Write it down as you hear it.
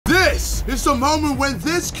This is the moment when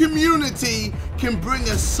this community can bring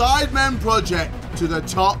a Sidemen project to the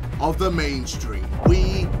top of the mainstream.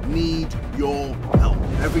 We need your help.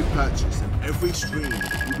 Every purchase and every stream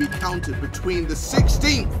will be counted between the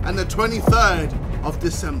 16th and the 23rd of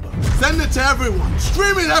December. Send it to everyone,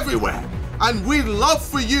 stream it everywhere, and we'd love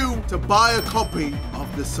for you to buy a copy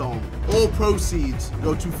of the song. All proceeds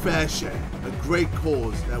go to Fair Share, a great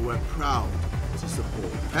cause that we're proud to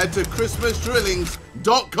support. Head to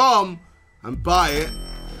christmasdrillings.com and buy it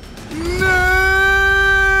now!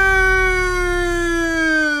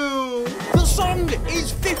 The song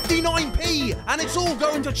is 59p and it's all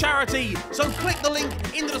going to charity, so click the link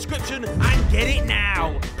in the description and get it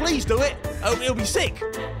now. Please do it. Oh, it'll be sick.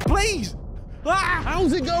 Please. Ah!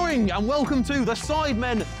 How's it going? And welcome to the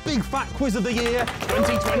Sidemen Big Fat Quiz of the Year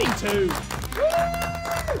 2022.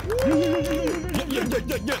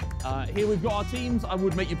 Here we've got our teams. I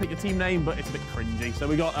would make you pick your team name, but it's a bit cringy. So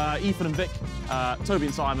we got Ethan and Vic, Toby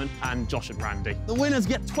and Simon, and Josh and Randy. The winners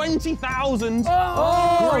get 20,000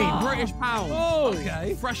 free British pounds. Oh,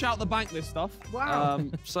 okay. Fresh out the bank, this stuff. Wow.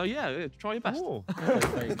 So yeah, try your best.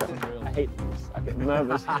 I hate this. I get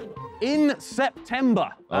nervous. In September,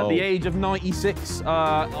 at the age of 96,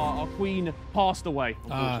 our queen passed away,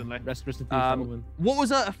 unfortunately. Rest in peace, woman. What was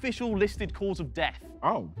her official listed cause of death?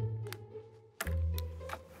 Oh.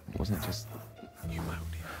 Wasn't it just pneumonia?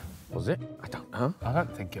 Was it? I don't know. I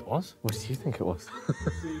don't think it was. What do you think it was?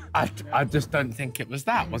 I just don't think it was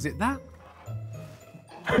that. Was it that?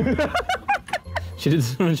 She did the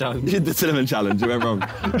cinnamon challenge. You did the cinnamon challenge, you went wrong.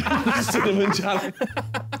 Cinnamon challenge.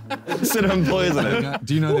 Cinnamon poisoning.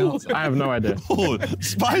 Do you know the answer? I have no idea. Oh,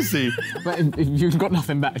 spicy. But if you've got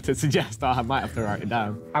nothing better to suggest, I might have to write it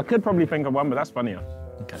down. I could probably think of one, but that's funnier.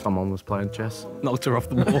 Okay. Someone was playing chess. Knocked her off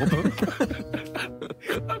the ball.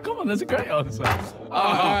 Oh, come on, that's a great answer.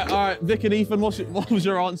 All right, Vic and Ethan, what was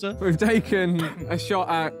your answer? We've taken a shot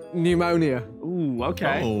at pneumonia. Ooh,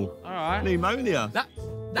 okay. Oh, all right. Pneumonia. That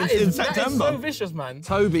in is September. so vicious, man.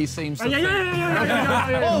 Toby seems to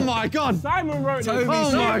Oh my God. Simon wrote Toby it.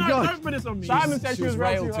 said- Oh my God. Don't put this on me. Simon said she was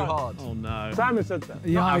railed too too hard. hard. Oh no. Simon said that.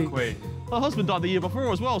 Yeah. Her husband died the year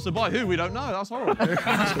before as well, so by who, we don't know. That's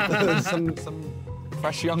horrible. some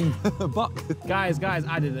fresh young buck. Guys,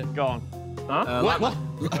 I did it. Go on. Huh? What?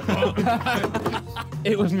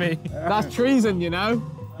 It was me. That's treason, you know?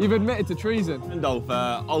 You've admitted to treason. Randolph,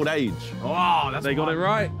 old age. Oh, they got it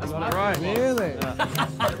right. They got it right. Really?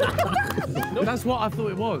 That's what I thought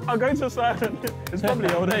it was. I'll go to Simon. It's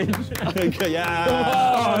probably old age. Okay,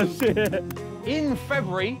 yeah. Oh, shit. In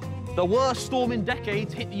February, the worst storm in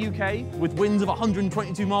decades hit the UK with winds of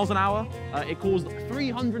 122 miles an hour. It caused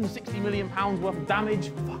 £360 million worth of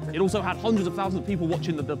damage. It also had hundreds of thousands of people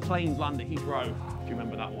watching the planes land at Heathrow, if you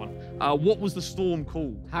remember that one. What was the storm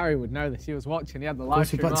called? Harry would know this. He was watching. He had the live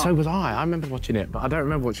stream But on. so was I. I remember watching it, but I don't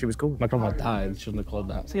remember what she was called. My grandma died. She shouldn't have called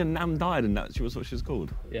that. See, a Nam died and that she was what she was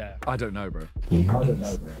called. Yeah. I don't know, bro.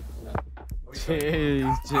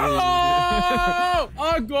 Jeez. Oh,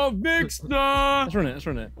 I got mixed up. Let's run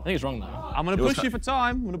it. I think it's wrong now. I'm going to was push you for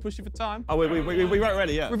time. Oh, we weren't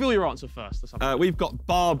ready yet. Reveal your answer first. Let's have We've got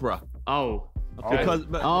Barbara. Oh. Okay. Because,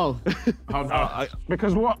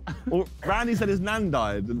 Because what? well, Randy said his nan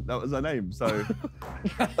died and that was her name, so.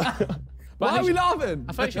 Why are we laughing?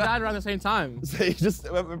 I thought she died around the same time. So you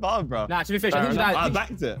just went with Barbara. Nah, to be fair, I think she died. I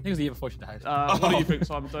backed it. I think it was the year before she died. What do you think,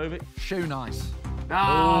 Simon Toby? Shoe nice.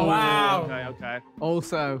 Oh, wow. Okay.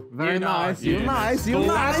 Also, very nice. You're nice. You're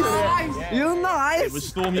nice. You're nice. It was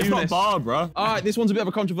Storm It's Eunice. not Barbara. All right, this one's a bit of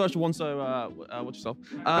a controversial one, so watch yourself.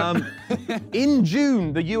 In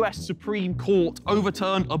June, the US Supreme Court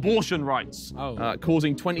overturned abortion rights,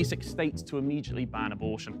 causing 26 states to immediately ban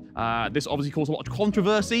abortion. This obviously caused a lot of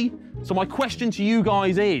controversy. So my question to you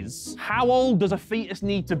guys is, how old does a fetus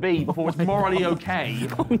need to be before it's morally okay?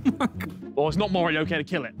 Or it's not morally okay to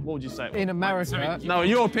kill it? What would you say? In America. No, in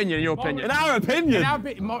your opinion, In our opinion.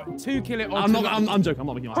 To kill it or I'm joking, I'm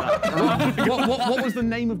not making like that. what was the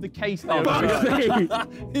name of the case they overturned?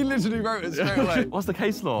 He literally wrote it straight away. What's the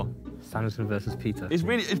case law? Sanderson versus Peter. It's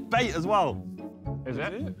bait as well. Is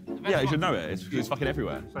it? Yeah, you should know it. It's fucking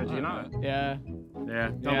everywhere. So do you know it? Yeah.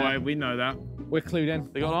 Yeah. Don't worry, we know that. We're clued in.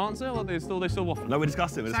 They got an answer, or they still waffling? No, we're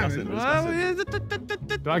discussing. Do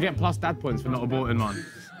I get plus dad points for not aborting mine?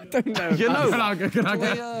 Don't know. You know. Can I get about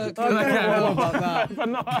that?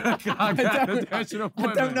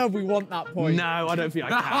 I don't know if we want that point. No, I don't think I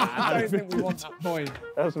can. I don't think we want that point.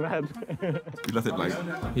 That's mad. You left it blank.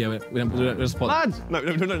 Yeah, we don't spot. Lads! No,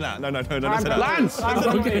 don't say that. Lads!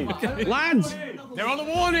 Okay. Lads! They're on the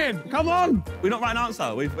warning. Come on! We're not writing an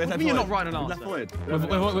answer. We've What do you mean you're not writing an Left answer? void.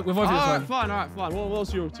 We've All right, fine. What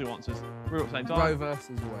else are your two answers? We were at the same time. Roe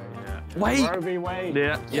versus Wade. Yeah. Wait. Roe v. Wade.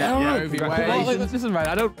 Yeah. Roe v. Well, Wade. listen, mate,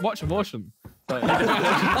 I don't watch abortion.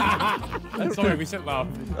 Sorry, we sit loud.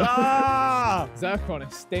 Zerkaa on a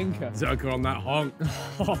stinker. Zerkaa on that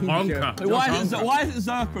honker. Why is it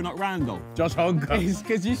Zerkaa, not Randall? Josh honker.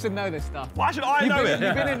 Because you should know this stuff. Why should I know it?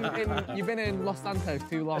 You've been in Los Santos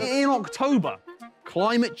too long. In October,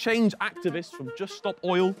 climate change activists from Just Stop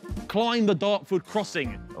Oil climbed the Dartford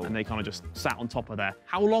crossing, and they kind of just sat on top of there.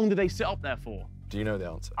 How long did they sit up there for? Do you know the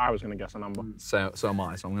answer? I was going to guess a number. So am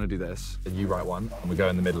I. So I'm going to do this. And you write one, and we go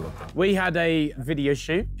in the middle of them. We had a video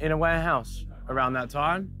shoot in a warehouse around that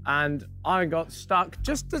time, and I got stuck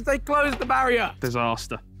just as they closed the barrier.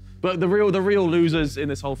 Disaster. But the real losers in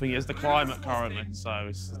this whole thing is the climate currently. So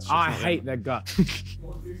it's I hate their guts.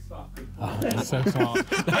 That's so smart.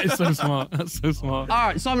 That is so smart. That's so smart. All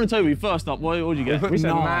right, Simon and Toby, first up, what did you get? We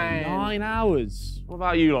said 9 hours. What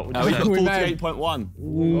about you lot? We got 48.1.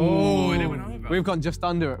 Oh, and it went over. We've gone just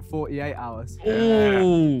under at 48 hours.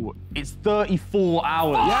 Oh, it's 34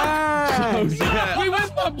 hours. We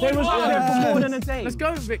went up. They was out there for more than a day. Let's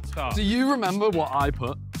go, Victor. Do you remember what I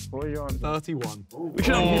put? What are you on? 31. We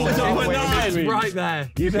should have It's right there.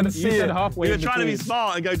 You said halfway. We were in trying to be between.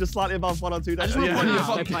 smart and go just slightly above 1 or 2 days.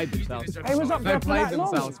 They played themselves. They was up They there for played that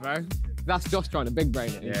long. themselves, bro. That's Josh trying to big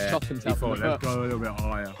brain it. He shot himself in the foot. Go a little bit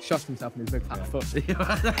higher. Shot himself in his big fat foot.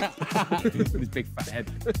 His big fat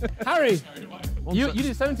head. Harry, you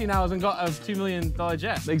did 17 hours and got a $2 million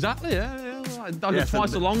jet. Exactly, yeah. I dug it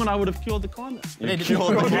twice along and I would have cured the climate. The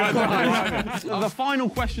final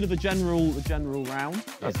question of the general round.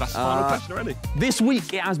 That's the final question already. This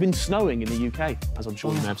week it has been snowing in the UK, as I'm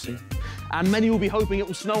sure you may have seen. And many will be hoping it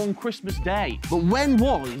will snow on Christmas Day. But when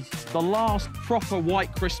was the last proper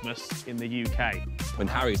white Christmas in the UK? When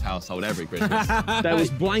Harry's household every Christmas. There was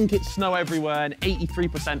blanket snow everywhere and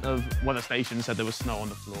 83% of weather stations said there was snow on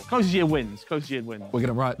the floor. Closest year wins, closest year wins. We're going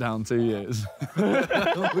to write down 2 years.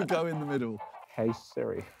 We'll go in the middle. Hey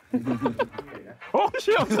Siri. Oh,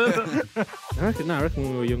 shit! I reckon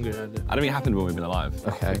when we were younger. I don't think it happened when we've been alive.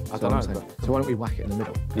 Okay, I don't know. So why don't we whack it in the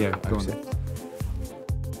middle? Yeah, go on.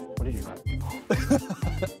 What did you write?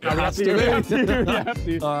 You have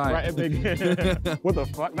to. All right. Write it big. What the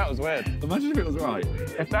fuck? That was weird. Imagine if it was right.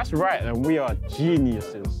 If that's right, then we are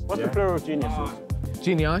geniuses. What's the plural of geniuses?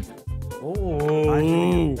 Genii.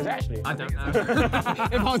 Oh. Is it actually? I don't know.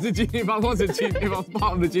 if I was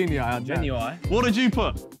part of the genii, I'd Genii. What did you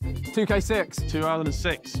put? 2K6.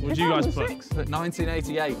 2006. What did you guys put?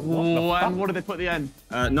 1988. And what did they put at the end?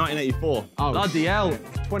 1984. Oh, Bloody hell,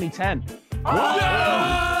 2010.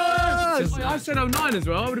 I said 09 as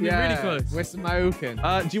well. I would have been really close. We're smoking. Do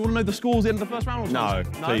you want to know the scores in the first round? Or No,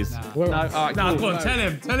 something? please. No? All right, Nah, cool. go on, tell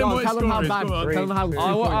him. Tell him what his Tell them score how is. bad. Come on. Tell them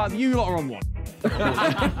how You lot are on one.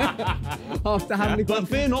 After having But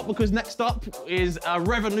fear not, because next up is a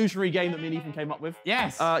revolutionary game that me and Ethan came up with.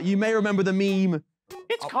 Yes. You may remember the meme,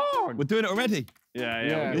 it's corn. We're doing it already.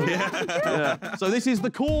 Yeah. So this is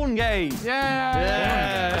the corn game.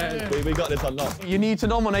 Yeah. We got this unlocked. You need to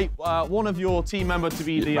nominate one of your team members to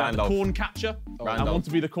be the Randolph. corn catcher and one to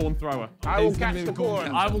be the corn thrower. I will catch the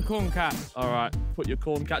corn. I will corn catch. All right, put your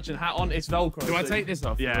corn catching hat on. It's Velcro. Do I take this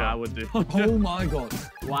off? Yeah, I would do. Oh my God.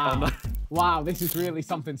 Wow. Wow, this is really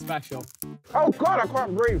something special. Oh God, I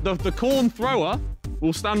can't breathe. The corn thrower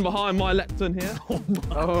will stand behind my lectern here.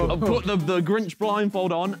 I'll put the Grinch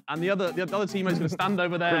blindfold on, and the other teammate's going to stand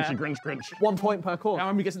over there. Grinch. 1 point per course. I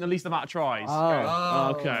remember getting the least amount of tries.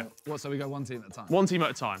 Oh. Okay. What, so we go one team at a time? One team at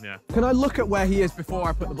a time, yeah. Can I look at where he is before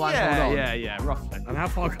I put the blindfold on? Yeah, roughly. And how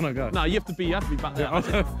far can I go? No, you have to be back there.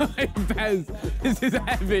 Bez, this is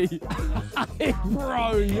heavy.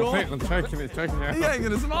 Bro, you're... I'm choking me out. He ain't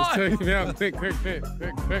gonna survive. It's choking me out. Quick.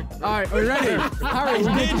 All right, are we ready? Harry,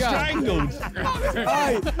 we need to go. Strangled.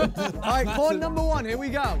 All right, corn number 1, here we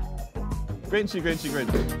go. Grinchy.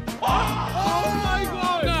 Oh my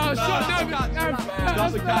God! No, shut down.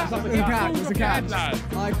 That's a catch. It's a catch.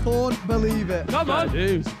 I can't believe it. Come on.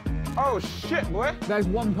 Oh shit, boy. There's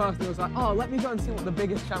one person who was like, oh, let me go and see what the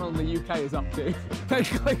biggest channel in the UK is up to. They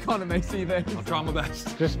click on and they see this. I'll try my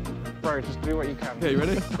best. Just do what you can. Yeah, you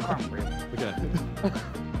ready? I can't breathe. Okay.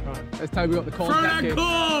 There's Toby got the corn. Throw that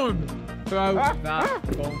corn! Throw that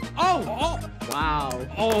corn. Oh! Wow.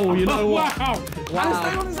 Oh, you know what? Wow!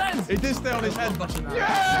 Wow. on his head! It did stay on his head.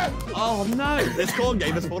 Oh, no. This corn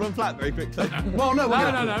game has fallen flat very quickly. Well, no.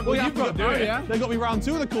 No. Well, you've got to do it. Yeah. They got me round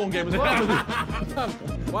 2 of the corn game as well.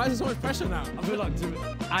 Why is there so much pressure now? I feel like to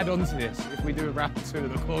add on to this, if we do a round 2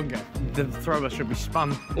 of the corn game, the thrower should be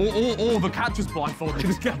spun. Or the catcher's blindfolded.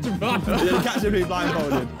 Just catch him blind. Yeah, catch him being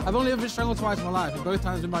blindfolded. I've only ever been strangled twice in my life, and both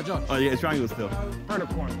times been by Josh. Oh, you get strangled still. Throw the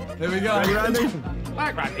corn. Here we go. Ready, Randy?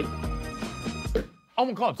 Back, Randy. Oh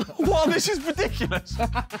my God. Wow, this is ridiculous.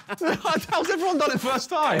 How's everyone done it first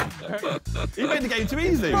time? You made the game too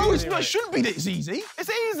easy. Bro, it shouldn't be this easy. It's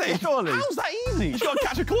easy, surely. How's that easy? You got to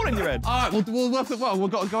catch a corn in your head. All right, we've got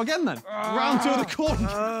to go again then. Round 2 of the corn.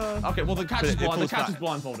 Okay, well, the catcher's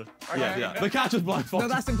blindfolded. Yeah. The catcher's blindfolded.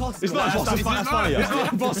 No, that's impossible. It's not impossible. That's funny. It's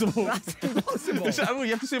not impossible. That's impossible.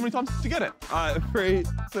 You have to see how many times to get it. All right, 3,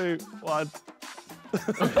 2, 1.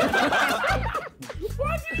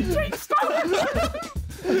 Why did you take stop?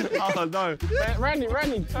 Oh, no. Randy,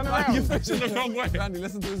 turn around. You're facing the wrong way. Randy,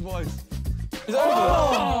 listen to his voice.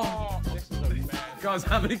 Oh! This is a mad. Guys,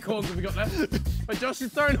 how many corns have we got left? But Josh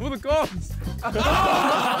is throwing all the corns.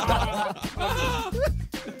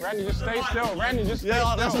 Randy, just stay still. Randy, just stay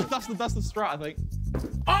still. That's the strat, I think.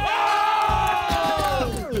 Oh!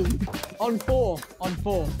 On 4. Oh,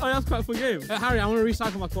 that's quite a fun game. Harry, I want to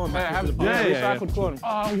recycle my corn. Recycled corn. Oh,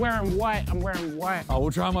 I'm wearing white. I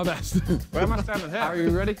will try my best. Where am I standing here? Are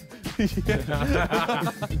you ready? Take his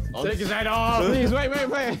head off. Please, wait.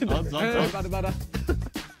 Better.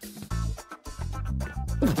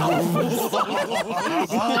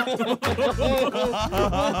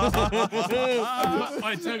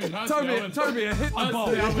 Toby, hit the ball.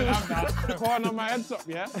 I wouldn't have that. Corn on my head top,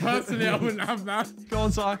 yeah? Personally, I wouldn't have that. Go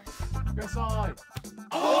on, Si. Go side.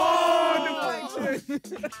 Oh, deflection.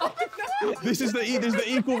 This is the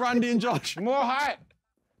equal Randy and Josh. More height.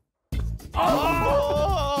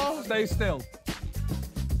 Oh! Stay still.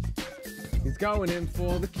 He's going in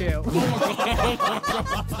for the kill.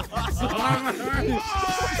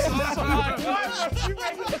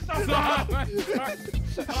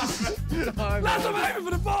 Oh Lads, I'm aiming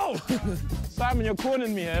for the ball. Simon, you're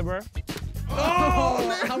cornering me here, bro.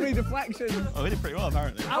 Oh! How many deflections? Oh, we did pretty well,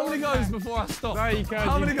 apparently. How many goes before I stop? No, you can't.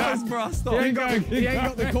 How many goes before I stop? He ain't got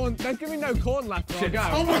the corn. There's gonna be no corn left for go.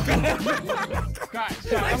 Oh my God.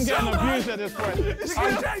 Guys, I'm getting abused at this point.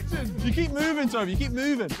 You keep moving, Toby. You keep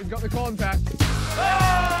moving. He's got the contact.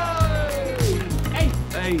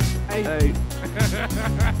 Eight.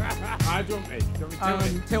 I jump 8.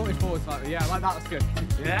 Tilt it forward slightly. Yeah, like that's good.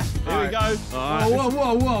 Yeah? Here we go.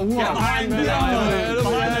 Whoa. Get behind the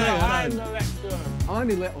leg.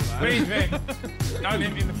 Only little though. Please, Vic. Don't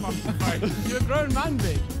hit me in the fucking face. You're a grown man,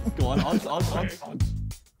 Vic. Go on, odds. Oh,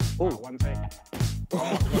 1 second.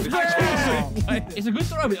 It's a good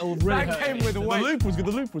throw, but it'll really That came with a weight.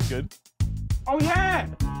 The loop was good. Oh, yeah.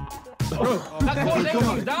 That corner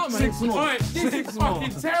goes down, man. 6 more. Right, this is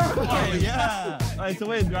fucking terrible. Oh, yeah. Right, to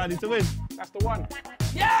win, Randy, to win. That's the one.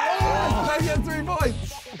 Yeah! They get 3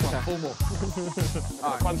 points. Okay, 4 more.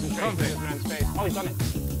 All right, concentrate. Man's face. Oh, he's done it.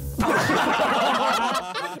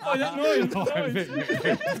 Oh, that noise.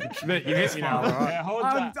 Vic, you hit me now. All right. Hold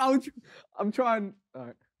that. I'm trying. All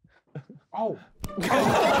right. Oh. I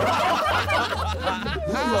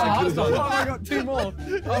got 2 more.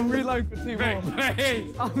 I'm reload for 2 more.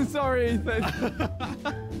 Please. I'm sorry, Ethan.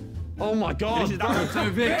 Oh my God. So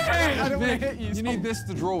Vic, I don't want to hit you. You need this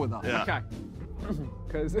to draw with us. Yeah. Okay.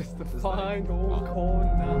 Because it's the final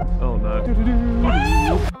corner. Oh no.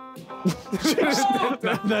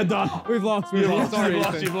 They're done. We've lost. Sorry,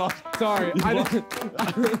 You've lost. Sorry. I'm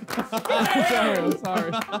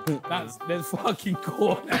sorry. There's fucking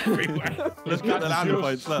corn everywhere. Let's get the landing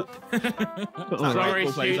points, look. Sorry,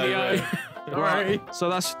 studio. Sorry. So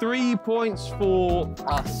that's 3 points for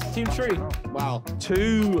us. Team Tree. Wow.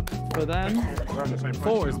 2 for them.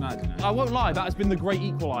 4 is mad. I won't lie, that has been the great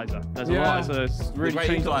equaliser. There's a lot, so it's really Great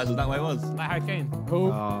changed. equaliser, that way it was. Like Harry Kane.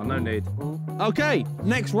 Cool. Oh, no need. Okay,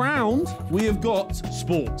 next round, we have got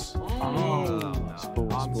sports.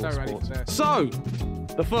 I'm so ready for this. So,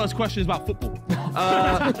 the first question is about football.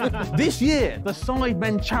 This year, the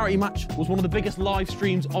Sidemen charity match was one of the biggest live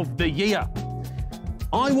streams of the year.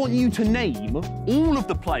 I want you to name all of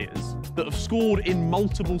the players that have scored in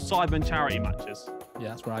multiple Sidemen charity matches. Yeah,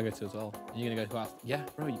 that's where I go to as well. You're gonna go to us? Yeah,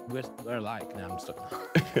 bro, we're alike. Nah, I'm stuck.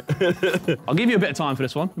 I'll give you a bit of time for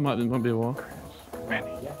this one. It might be a while.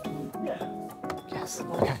 Yes.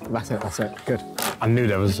 Okay, that's it. Good. I knew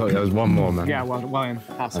there was one more, man. Yeah, well in.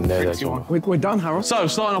 I knew there was one. We're done, Harold. So,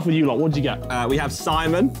 starting off with you lot, what did you get? We have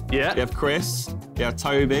Simon. Yeah. We have Chris. We have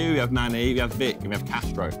Toby. We have Manny. We have Vic. And we have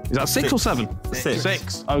Castro. Is that 6 or 7? 6.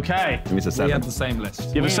 6. Okay. Give me a 7. We have the same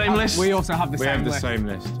list. You have the same list? We also have the We same have the list. same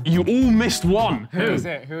list. You all missed one. Who is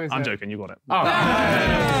it? I'm joking, you got it. Oh.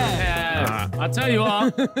 I tell you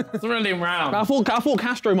what, thrilling round. I thought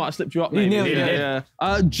Castro might have slipped you up, maybe. nearly did. Yeah.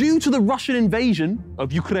 Due to the Russian invasion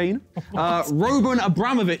of Ukraine, Roman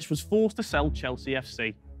Abramovich was forced to sell Chelsea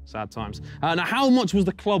FC. Sad times. Now, how much was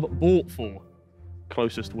the club bought for?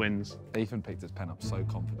 Closest wins. Ethan picked his pen up so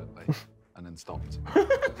confidently and then stopped.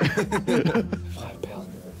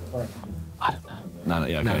 I don't know. No,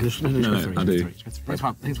 yeah, okay. No, I do. It's quite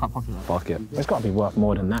popular. Fuck it. It's got to be worth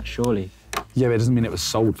more than that, surely. Yeah, but it doesn't mean it was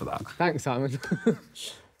sold for that. Thanks, Simon.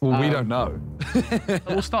 Well, we don't know.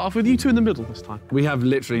 We'll start off with you two in the middle this time. We have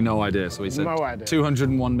literally no idea, so we said No idea.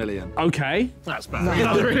 201 million. Okay. That's bad.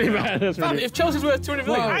 That's really bad. That's really If Chelsea's worth 200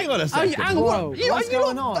 million, Whoa. hang on a second. Hang on, Whoa, what's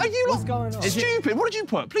going on? Are you What's going on? stupid? What did you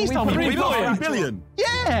put? Please tell me. 3 billion. billion.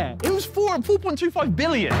 Yeah, it was 4.25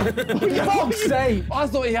 billion. Fuck's sake! I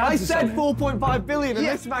thought he had I said 4.5 billion and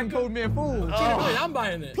this man called me a fool. I'm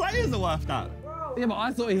buying it. Players are worth that. Yeah, but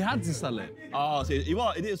I thought he had to sell it. Oh, so he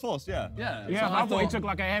did his force, yeah. Yeah. Yeah, so I thought he took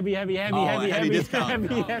like a heavy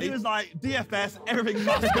discount. heavy. He was like, DFS, everything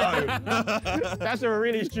must go. That's a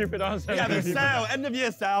really stupid answer. Yeah, the sale, end of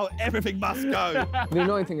year sale, everything must go. The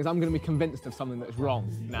annoying thing is I'm going to be convinced of something that's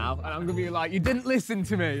wrong now, and I'm going to be like, you didn't listen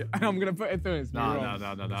to me, and I'm going to put it through. It's wrong.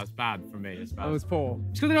 No, that's bad for me. It's bad. I was poor.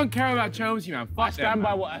 It's because I don't care about Chelsea, man. Fuck Stand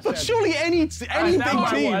by what I said. But surely any big Stand by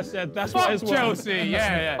what I team. said. That's what Fuck it's Chelsea.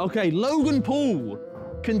 Yeah. Okay, Logan Paul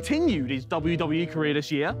continued his WWE career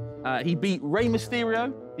this year. He beat Rey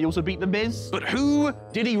Mysterio. He also beat The Miz. But who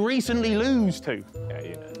did he recently lose to? Yeah,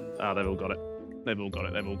 you know. Oh, they've all got it. They've all got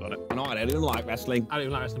it. They've all got it. No, I didn't like wrestling. I don't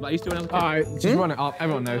even like wrestling, but I used to when I was a kid. All right, just run it up.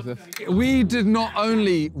 Everyone knows this. We did not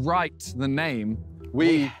only write the name,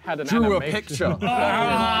 we drew a picture. Oh,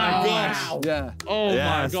 my gosh. Yeah. Oh, my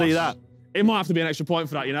gosh. See that? It might have to be an extra point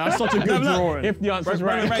for that, you know? That's such a good drawing. If the answer's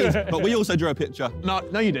right. But we also drew a picture. No,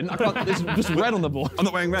 you didn't. I can't, it's just red on the board. I'm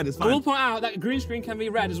not wearing red, it's I will fine. point out that green screen can be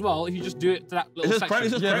red as well if you just do it to that little It's just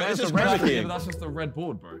section. it's just chroma Yeah, keying. but that's just a red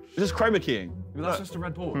board, bro. It's just chroma keying. But that's just a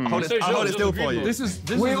red board. I'll hold it still for you. This is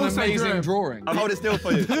We an also drew amazing it. drawing. I'll hold it still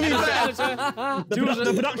for you.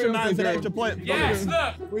 The production man said extra point. Yes,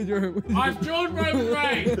 look. We drew. I've drawn Roman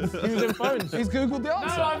Reigns. Using phones. He's googled the No,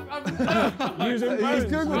 answer. I'm using He's phones.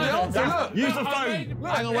 googled the answer. Look. Use the phone.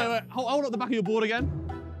 Hang on, wait. Hold up the back of your board again.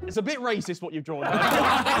 It's a bit racist what you've drawn.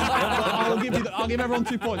 I'll give everyone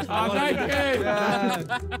 2 points.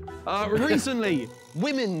 Recently,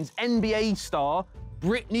 women's NBA star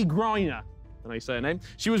Brittany Griner, I don't know how you say her name,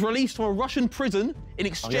 she was released from a Russian prison in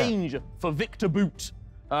exchange for Victor Bout,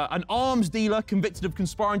 an arms dealer convicted of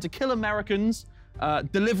conspiring to kill Americans,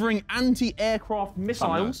 delivering anti-aircraft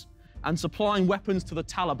missiles, and supplying weapons to the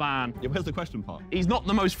Taliban. Yeah, where's the question part? He's not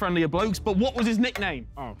the most friendly of blokes, but what was his nickname?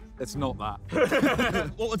 Oh, it's not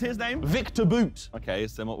that. What was his name? Victor Bout. Okay,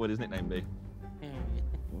 so what would his nickname be?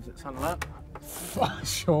 Was it something like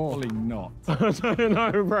Sure. Probably not. I don't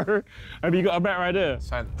know, bro. Have you got a better idea?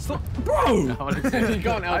 Bro! He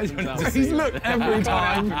can't help himself. He's looked every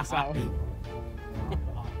time.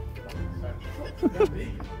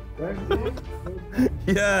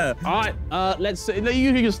 Yeah. All right, let's see.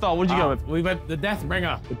 You can start. What did you go with? We went the Death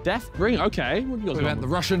Bringer. The Death Ring. Okay. What have you We got? went the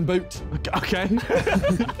Russian boot. Okay.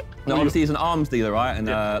 No, obviously he's an arms dealer, right? And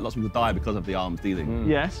lots of people die because of the arms dealing.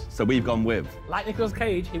 Yes. So we've gone with. Like Nicolas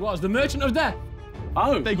Cage, he was the Merchant of Death.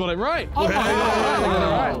 Oh, they got it right. Oh, They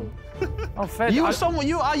got it right. Oh, fair. You were someone.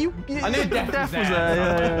 You are you? I knew Death was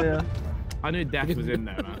there. Yeah. I knew Death was in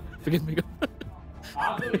there, man. Forgive me.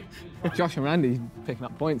 Josh and Randy picking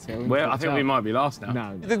up points here. Well, I think we might be last now.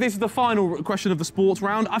 No. This is the final question of the sports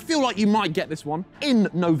round. I feel like you might get this one. In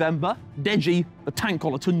November, Deji, the Tank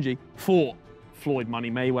Collar Tunji, fought Floyd Money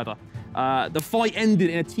Mayweather. The fight ended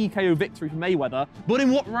in a TKO victory for Mayweather, but in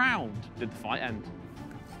what round did the fight end?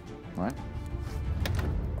 Right.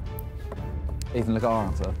 Ethan, look at our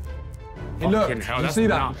answer. Hey, look, Hell, you that's see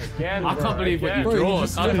that? nuts. I can't believe what you've drawn.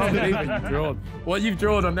 I can't believe what you've drawn. What you've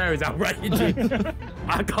drawn on there is outrageous.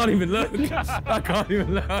 I can't even look. I can't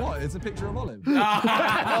even look. What? It's a picture of Olive.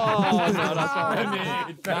 Oh, no,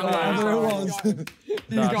 that's Whatever it was.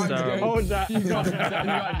 You got it. Hold that. You got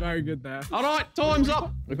it very good there. All right, time's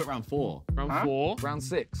up. We put round 4. Round 4. Round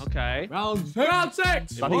 6. Okay. Round 6. I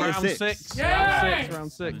think it was Round 6. 6. Yay!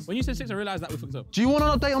 Round 6. When you said 6, I realised that we fucked up. Do you want an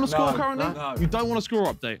update on the score currently? No. You don't want a score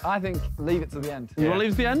update? I think leave it to the end. You want to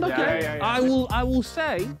leave it to the end? Okay. yeah. I will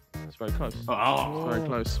say it's very close. Oh. Very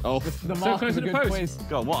close. Oh. The So mark close is a to the good post. quiz.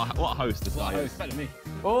 God, what a host this guy is. Better than me.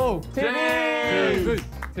 Oh, Timmy!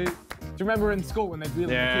 Do you remember in school when they blew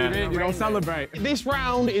Yeah. the TV? You don't celebrate. This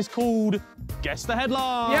round is called Guess the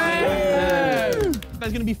Headline. Yay!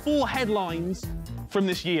 There's going to be 4 headlines from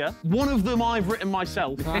this year. One of them I've written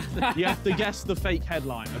myself. You have to guess the fake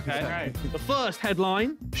headline, okay? The first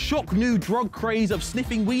headline, shock new drug craze of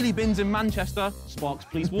sniffing wheelie bins in Manchester sparks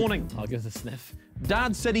police warning. I'll give it a sniff.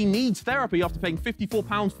 Dad said he needs therapy after paying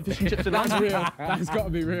 £54 for fish and chips in That's London. real. That's got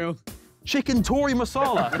to be real. Chicken Tory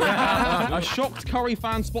masala. A shocked curry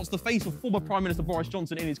fan spots the face of former Prime Minister Boris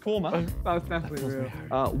Johnson in his korma. That's definitely real.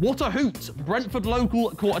 What a hoot! Brentford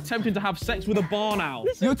local caught attempting to have sex with a barn owl.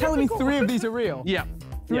 You're telling me 3 of these are real? Yeah.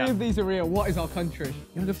 Three of these are real. What is our country?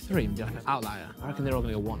 You want to go for 3 and be like an outlier? I reckon they're all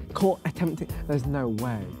going to go 1. Caught attempting. There's no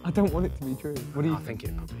way. I don't want it to be true. What do you I think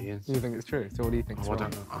it probably is. You think it's true? So what do you think? I don't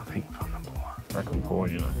know. I think for number 1. I reckon 4,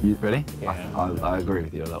 you know. You ready? Yeah. I agree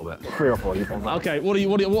with you a little bit. 3 or 4, you think? Okay, what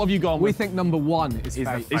have you gone We with? think number 1 is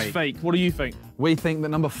fake. It's fake. What do you think? We think that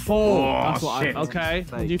number 4. That's what I. Okay.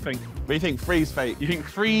 What do you think? We think 3's fake. You think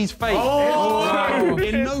 3's fake? Oh!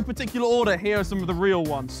 In no particular order, here are some of the real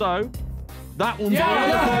ones. So, that one's real.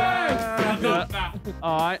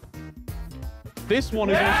 All right. This one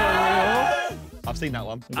is also real. I've seen that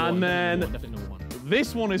one. And then Definitely number 1.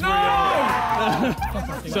 this one is real.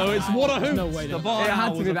 So it's what a hoot. No way. The It barn had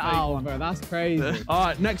owl to was be a the fake owl, one. bro. That's crazy. All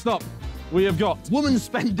right, next up, we have got woman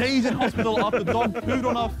spent days in hospital after dog pooed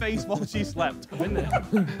on her face while she slept.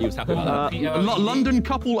 He was happy about that. London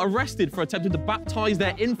couple arrested for attempting to baptise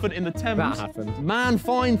their infant in the Thames. That happened. Man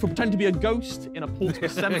fined for pretending to be a ghost in a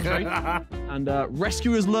Portsmouth cemetery. And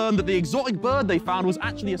rescuers learned that the exotic bird they found was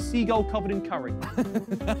actually a seagull covered in curry.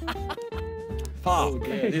 Fuck.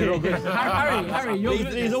 Harry, you're good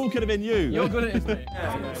at These all could have been you. You're good at this, mate.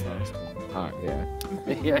 Alright, yeah.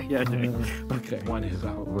 Yeah, okay. 1 is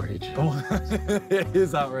outrageous. It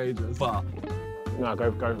is outrageous. But No,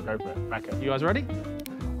 go for it. Back it. You guys ready?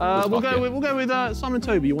 We'll go with Simon and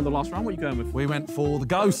Toby. You won the last round. What are you going with? we went for the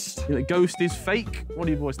ghost. The ghost is fake. What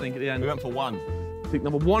do you boys think at the end? We went for 1. I think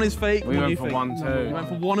number 1 is fake. We What do went you for think? 1 too. We went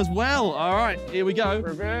for 1 as well. All right, here we go.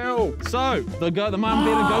 Reveal. So the man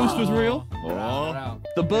being a ghost was real.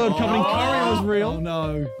 The bird covered in curry was real. Oh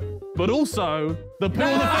no. But also the poo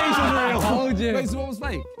on the face was real. Told you. Wait, so what was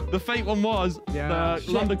fake? The fake one was the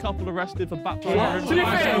London couple arrested for baptising. To be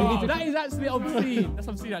fair, that is actually obscene. That's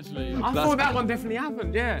obscene, actually. I thought that one definitely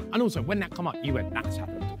happened, yeah. And also, when that come up, you went, that's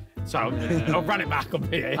happened. So, I'll run it back up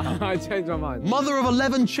here. I changed my mind. Mother of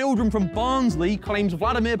 11 children from Barnsley claims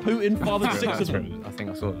Vladimir Putin fathered 6 of them. I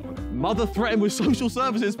think I saw that one. Mother threatened with social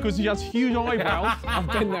services because she has huge eyebrows.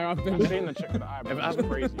 I've been there. I've seen the chick with the eyebrows. That's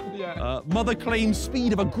crazy. Mother claims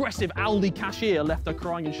speed of aggressive Aldi cashier left her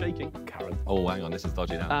crying and shaking. Karen. Oh, hang on, this is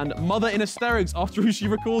dodgy now. And mother in hysterics after she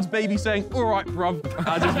records baby saying, "All right, bruv,"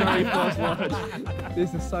 as his very first word.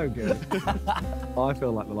 This is so good. I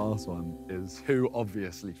feel like the last one is who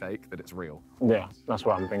obviously fake that it's real. Yeah, that's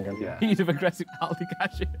what I'm thinking. Yeah. He's of aggressive Aldi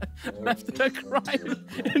cashier left her crying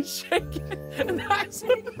and shaking. And that's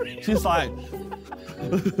unreal. She's like,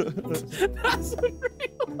 That's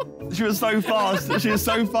unreal. she was so fast. She was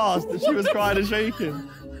so fast that she was crying and shaking.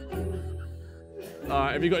 All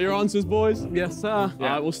right, have you got your answers, boys? Yes, sir. All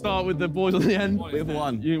right, we'll start with the boys on the end. We have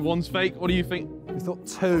 1. One's fake. What do you think? We thought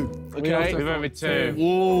 2. Okay. We went with 2.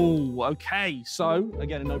 Whoa, okay. So,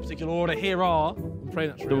 again, in no particular order, here are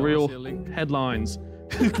the real headlines.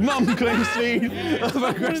 Mum claims speed of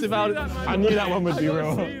aggressive Aldi. I knew that one would be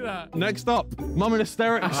real. Next up, mum in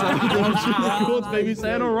hysterics. She records baby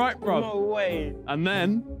saying, "All right, bro." No way. And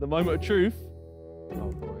then, the moment of truth.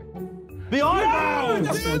 Oh boy. The eyebrows!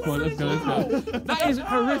 Let's go. That is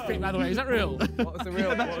horrific, by the way. Is that real? What was the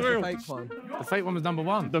real? that's what was real. the fake one? The fake one was number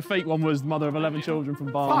 1. The fake one was mother of 11 children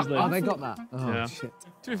from Barnsley. Oh, they got that. Oh Yeah. shit.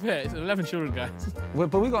 To be fair, it's 11 children, guys.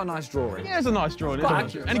 But we got a nice drawing. Yeah, it's a nice drawing, Quite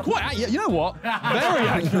isn't it? And quite accurate. You know what? Very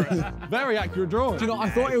accurate. Very accurate drawing. Do you know, I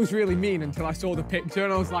thought it was really mean until I saw the picture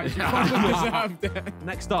and I was like, you probably deserved it.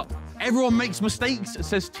 Next up, everyone makes mistakes,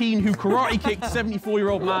 says teen who karate kicked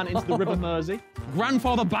 74-year-old man into the River Mersey.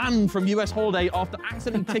 Grandfather banned from US holiday after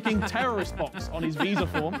accidentally ticking terrorist box on his visa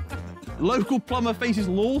form. Local plumber faces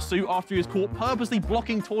lawsuit after he was caught purposely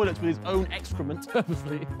blocking toilets with his own excrement.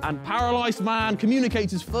 Purposely. And paralysed man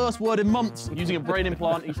communicates his first word in months using a brain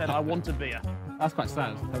implant. He said, "I want a beer." That's quite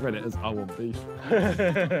sad. I read it as I want beef.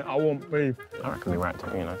 I want beef. I reckon we wrapped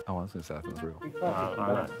it, you know. Oh, I was going to say that was real. I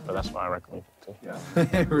know, but that's what I reckon we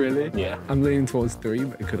do. Really? Yeah. I'm leaning towards 3,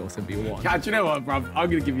 but it could also be 1. Yeah, do you know what, bruv? I'm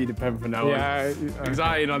going to give you the pen for now on. Because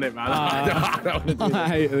I ain't on it, man. I don't want to do I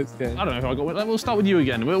hate this game. I don't know if I got. We'll start with you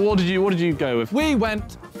again. What did you go with? We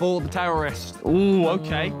went for the terrorist. Ooh,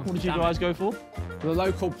 okay. What did you guys go for? The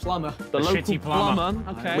local plumber. The local shitty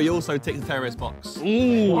plumber. Okay. We also ticked the terrorist box.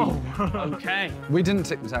 Ooh. Okay. We didn't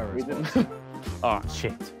tick the terrorist. Oh,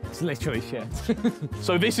 shit. It's literally shit.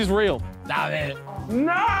 So this is real. Damn it.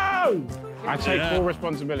 No! I take full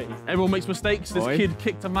responsibility. Everyone makes mistakes. This kid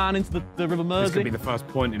kicked a man into the River This could Mersey. be the first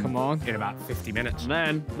point in about 50 minutes. And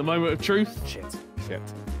then the moment of truth. Shit.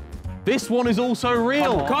 This one is also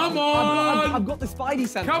real. Come on! I've got the Spidey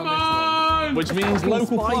sense. Come on! Which means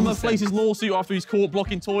local plumber places lawsuit after he's caught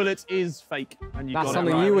blocking toilets is fake. And you That's got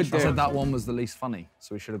something it right. you would do. I said that one was the least funny,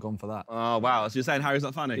 so we should have gone for that. Oh, wow. So you're saying Harry's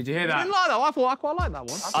not funny? Did you hear I that? didn't like that. I thought I quite liked that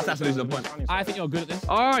one. That's actually the point. I think you're good at this.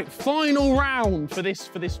 All right, final round for this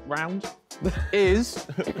round is,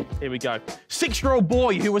 here we go. 6-year-old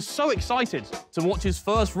boy who was so excited to watch his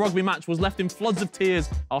first rugby match was left in floods of tears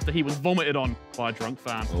after he was vomited on by a drunk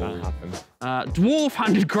fan. That happened. Dwarf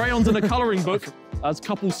handed crayons and a colouring book as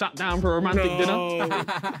couples sat down for a romantic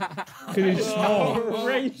dinner. He's small.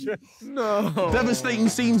 No. Devastating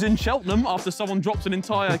scenes in Cheltenham after someone drops an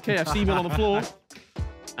entire KFC meal on the floor.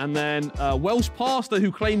 And then Welsh pastor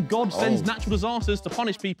who claimed God sends natural disasters to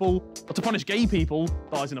punish people, or to punish gay people,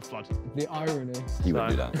 dies in a flood. The irony. You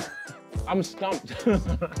wouldn't do that. I'm stumped. All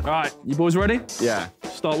right, you boys ready? Yeah.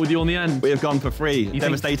 Start with you on the end. We have gone for free.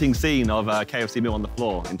 Devastating scene of KFC meal on the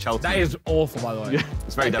floor in Cheltenham. That is awful, by the way.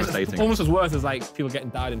 It's very devastating. Almost as worse as like people getting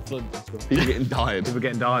died in floods and stuff. People getting died. People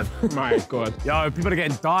getting died. My God. Yo, people are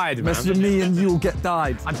getting died, man. Message me and you'll get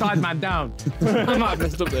died. I died man down. I might have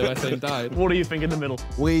messed up there by saying died. What do you think in the middle?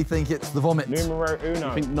 We think it's the vomit. Numero uno.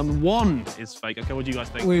 I think number 1 is fake. Okay, what do you guys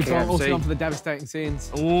think? We've also gone for the devastating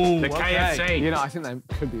scenes. Ooh, The KFC. You know, I think they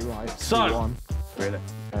could be right. So, Really?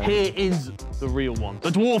 here is the real one. The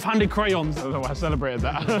dwarf handed crayons. I don't know why I celebrated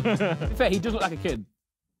that. To be fair, he does look like a kid.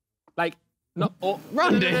 Like, not... Oh,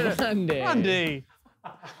 Randy. Randy. Randy.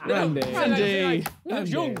 Randy. Randy. He looks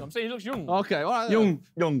young. I'm saying he looks young. Okay, all right. Young.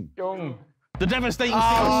 Young. The devastating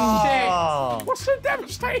Oh. What's so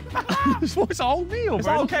devastating? scene. It's a whole meal, It's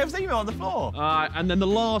bro. the whole KFC meal on the floor. And then the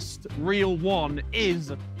last real one is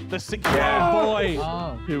the 6-year-old boy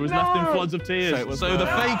who was left in floods of tears. So the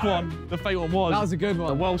fake one was. That was a good one.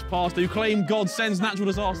 The Welsh pastor who claimed God sends natural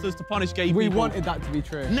disasters to punish gay We people. wanted that to be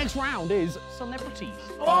true. Next round is celebrities.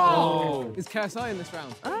 Is KSI in this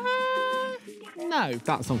round? No.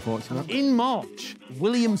 That's unfortunate. In March,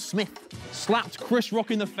 William Smith slapped Chris Rock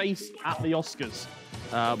in the face at the Oscars.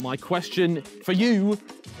 My question for you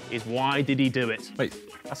is why did he do it? Wait,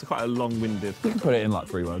 that's quite a long-winded. You can put it in like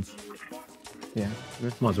 3 words. Yeah.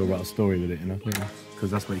 Might as well write a story with it, you know? Yeah. Because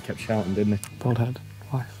that's what he kept shouting, didn't he? Bald head.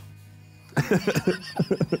 Wife.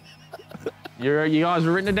 You guys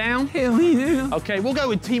are written it down? Hell yeah. Okay, we'll go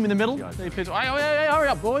with team in the middle. Hey, hurry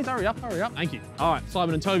up, boys, hurry up. Thank you. All right,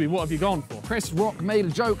 Simon and Toby, what have you gone for? Chris Rock made a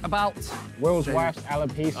joke about Will's wife's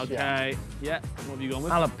alopecia. Okay, yeah, what have you gone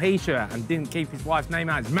with? Alopecia, and didn't keep his wife's name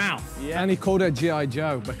out of his mouth. Yeah. And he called her G.I.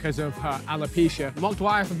 Joe because of her alopecia. Mocked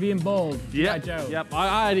wife for being bald. Yeah, G.I. Joe. yep.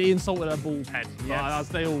 I had insulted her bald head. Yes.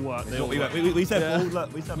 They all work. They all work. We said bald,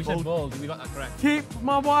 look, we said We bald. said bald. We got that correct. Keep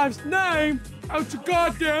my wife's name out your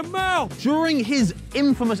goddamn mouth. During his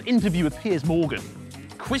infamous interview with Piers Morgan,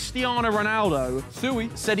 Cristiano Ronaldo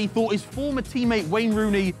said he thought his former teammate Wayne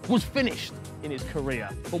Rooney was finished in his career.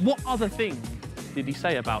 But what other thing did he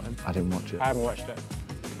say about him? I didn't watch it. I haven't watched it.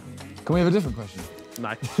 Can we have a different question? No.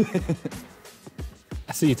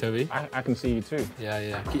 I see you, Toby. I can see you too.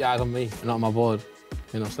 Yeah. Keep your eyes on me, not on my board.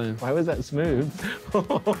 You know what I'm saying? Why was that smooth?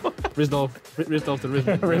 Rizdolf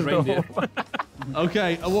the reindeer.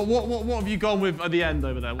 Okay, what have you gone with at the end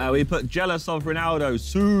over there? We put jealous of Ronaldo.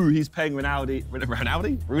 Sue, he's paying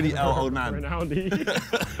Ronaldo. Rudy L, old man.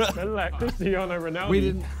 Ronaldo. Like Cristiano Ronaldo. We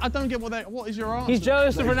didn't. I don't get what is your answer? He's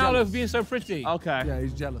jealous of Ronaldo for being so pretty. Okay. Yeah,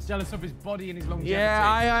 he's jealous. Jealous of his body and his longevity.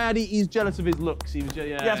 Yeah, he's jealous of his looks. He was, yeah,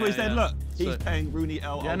 Yeah, that's what he said. Look, he's So- paying Rooney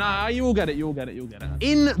L. Yeah, old no, man. you all get it.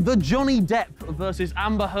 In the Johnny Depp versus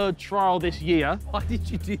Amber Heard trial this year, Why did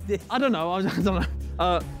you do this? I don't know.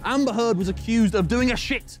 Amber Heard was accused of doing a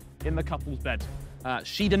shit in the couple's bed.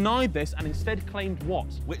 She denied this and instead claimed what?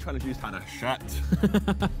 Which one of you had a shirt?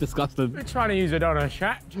 Disgusting. We're trying to use it on a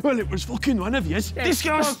chat. Well, it was fucking one of yours.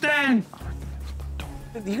 Disgusting!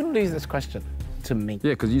 You can lose this question to me.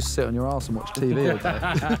 Yeah, because you sit on your ass and watch TV all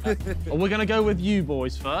day. Well, we're gonna go with you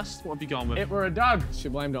boys first. What have you gone with? It were a dog. She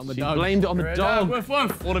blamed it on the She dog. blamed it on the We're a dog. Woof,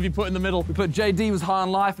 woof. What have you put in the middle? We put JD was high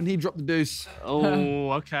on life and he dropped the deuce.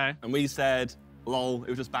 Oh, okay. And we said, lol, it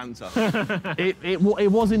was just banter. It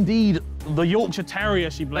was indeed the Yorkshire Terrier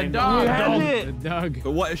she blamed. dog. it on. The dog.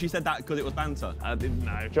 But what if she said that because it was banter? I didn't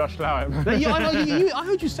know. Josh Lowett. I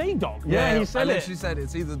heard you say dog. Yeah, he said I it. literally said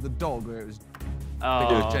it's either the dog or it was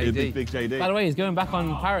Oh. JD. Big JD. By the way, he's going back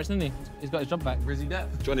on Pirates, isn't he? He's got his job back. Rizzy Depp.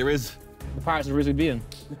 Johnny Riz. The Pirates of Caribbean.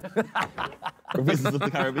 Riz of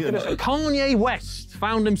the Caribbean. Kanye West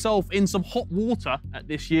found himself in some hot water at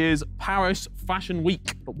this year's Paris Fashion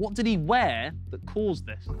Week. But what did he wear that caused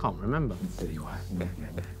this? I can't remember.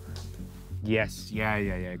 Yes.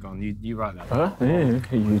 Yeah. Go on. You write that. Huh? Yeah,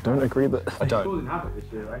 you don't agree that. I don't.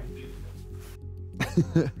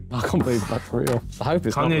 I can't believe that's real. I hope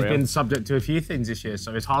it's not Kanye's real. been subject to a few things this year,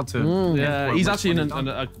 so it's hard to... Yeah, he's actually in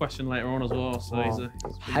a question later on as well, so he's a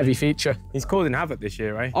Heavy feature. He's causing havoc this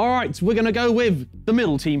year, eh? All right, we're going to go with the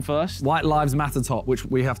middle team first. White Lives Matter top, which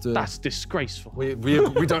we have to... That's disgraceful. We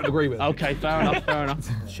don't agree with. Okay, fair enough, fair enough.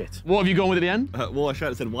 Shit. What have you gone with at the end? Wore a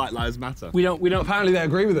shirt that said White Lives Matter. We don't. Apparently, they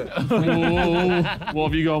agree with it. What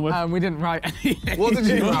have you gone with? We didn't write anything. What did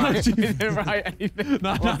you write? We didn't write anything.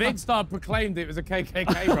 Well, Vic Star proclaimed it was a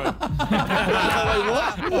KKK road.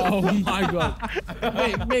 Oh my god.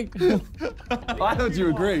 Big. I heard you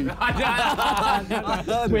agree. Which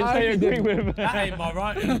I agree with. That ain't my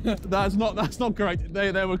writing. That's not correct.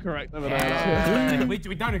 They were correct. They were there. We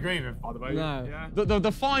don't agree with it, by the way. No. Yeah.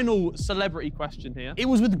 The final celebrity question here. It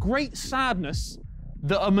was with great sadness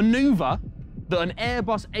that a manoeuvre that an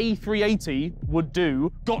Airbus A380 would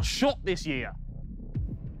do got shot this year.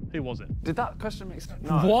 Who was it? Did that question make sense?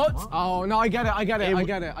 No. What? Oh no, I get it. I get it.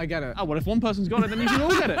 Oh, well, if one person's got it, then you should all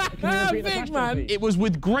get it. Big man. It was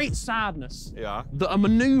with great sadness Yeah. that a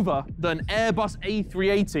manoeuvre that an Airbus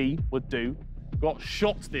A380 would do got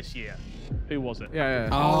shot this year. Who was it? Yeah.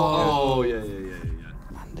 Oh, yeah.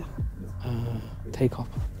 Take off.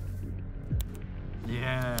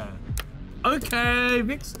 Yeah. Okay,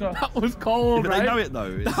 Vic Star. That was cold, But right? they know it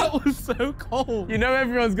though. That was so cold. You know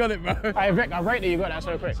everyone's got it, bro. Hey Rick, I rate that you got that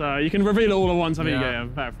so quick. So you can reveal it all at once. I mean, Yeah.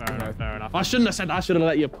 yeah, fair enough. I shouldn't have said that. I should have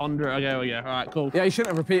let you ponder it. Okay, all right, cool. Yeah, you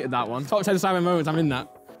shouldn't have repeated that one. Top 10 Simon moments, I'm in that.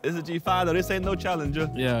 Is it G5 this ain't no challenger?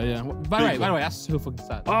 Yeah. By the way, that's so fucking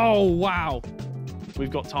sad. Oh, wow. We've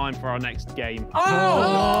got time for our next game.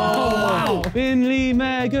 Oh! Finley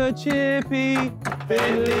Mega Chippy.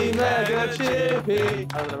 Finley Mega Chippy.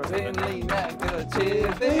 Finley Mega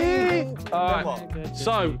Chippy.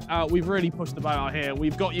 So, we've really pushed the boat out here.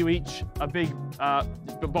 We've got you each a big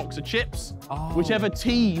box of chips. Whichever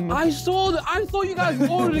team... I saw that. I thought you guys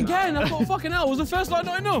ordered again. I thought, fucking hell, was the first line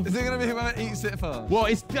not enough? Is it going to be whoever eats it first? Well,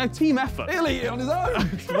 it's a team effort. He'll eat it on his own.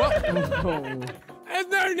 There's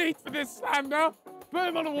no need for this, Sander. Put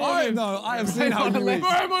him on a warning. I have seen how you eat.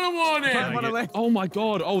 Put him on a warning. Oh my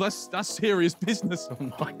god. Oh, that's serious business. Oh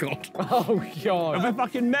my god. Oh, God. A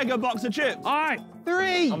fucking mega box of chips. All right,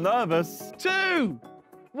 3, I'm nervous. 2,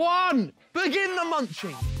 1. Begin the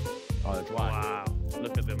munching. Oh, that's right. Wow.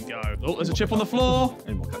 Look at them go. Oh, there's a chip on the floor.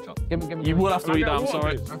 Any more ketchup? Give me. You will have to eat that, I'm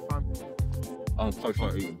sorry. That's fine. I'm so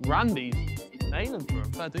sorry. Randy's nailing for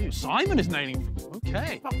him. Fair dude. Simon is nailing for him.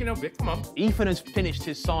 Okay. Fucking hell, Vic, come on. Ethan has finished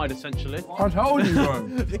his side, essentially. I told you, bro.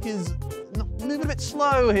 Vic is moving a bit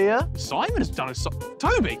slow here. Simon has done his...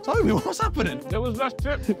 Toby, what's happening? There was less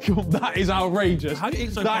chip. That is outrageous. How do you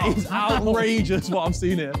eat so That fast? is outrageous what I've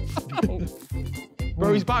seen here.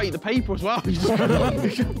 Bro, he's about to eat the paper as well.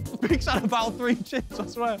 Vic's had about 3 chips, I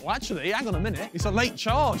swear. Well, actually, hang on a minute. It's a late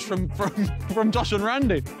charge from Josh and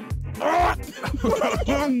Randy.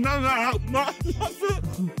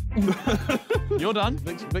 You're done.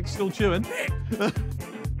 Vic's still chewing. Vic,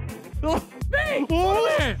 swallow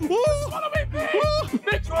it. Swallow it, Vic.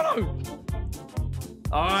 Vic, swallow.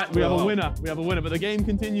 All right, we have a winner. But the game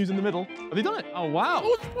continues in the middle. Have you done it? Oh, wow.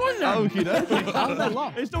 What's the point then? Okie dokie. How's that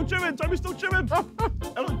lock? He's still chewing. Toby's still chewing. Oh,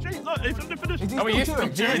 jeez, look, he's finished. Are we still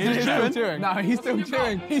chewing? No, he's still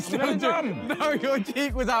chewing. He's still chewing. No, your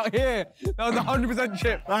cheek was out here. That was 100%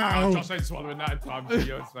 chip. Josh ain't swallowing that in time.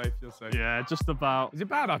 You're safe, you're safe. Yeah, just about. Is it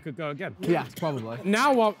bad? I could go again. Yeah, probably.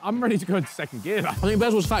 Now I'm ready to go into second gear. I think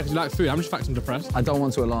Bez was fat because he likes food. I'm just fat because I'm depressed. I don't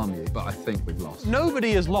want to alarm you, but I think we've lost.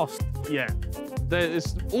 Nobody has lost yet.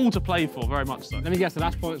 It's all to play for, very much so. Let me guess, the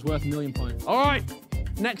last point's worth 1,000,000 points. All right,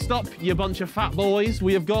 next up, you bunch of fat boys,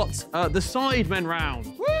 we have got the Sidemen round.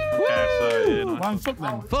 Woo! Fuck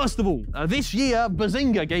them. First of all, this year,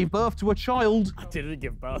 Behzinga gave birth to a child I didn't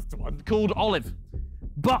give birth to one. called Olive.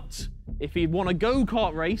 But if he'd won a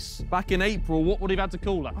go-kart race back in April, what would he have had to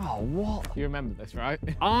call her? Oh, what? You remember this, right?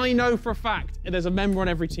 I know for a fact there's a member on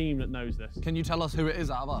every team that knows this. Can you tell us who it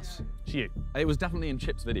is out of us? It's you. It was definitely in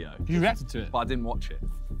Chip's video, You reacted to it. but I didn't watch it.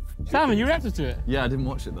 Simon, you reacted to it. Yeah, I didn't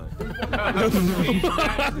watch it though.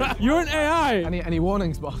 You're an AI. Any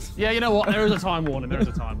warnings, boss? Yeah, you know what? There is a time warning.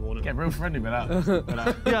 Get real friendly with that.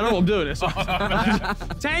 Yeah, I know what I'm doing. This.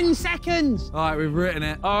 10 seconds. All right, we've written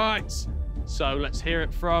it. All right. So let's hear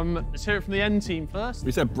it from the end team first.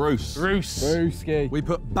 We said Bruce. Bruce. Brewski. We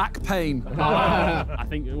put back pain. I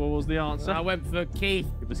think what was the answer? I went for Keith.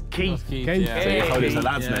 It was Keith. Keith. Oh, it's a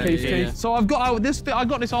lad's name. Keith. So I've got this. I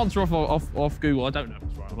got this answer off Google. I don't know if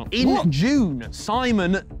it's right or not. In June,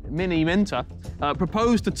 Simon Miniminter,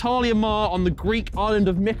 proposed to Talia Mar on the Greek island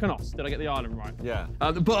of Mykonos. Did I get the island right? Yeah.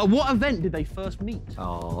 But at what event did they first meet?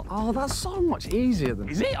 Oh, that's so much easier than.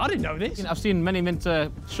 Is it? I didn't know this. I've seen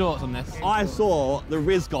Miniminter shorts on this. I saw the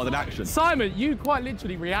Riz God in action. Simon, you quite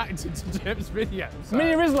literally reacted to Jim's video. So.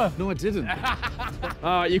 Mini Rizzler. No, I didn't.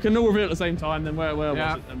 You can all reveal at the same time. Then where was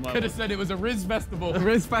it? Then where Could have was it? said it was a Riz festival.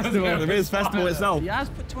 Riz Festival. The Riz Festival itself. He has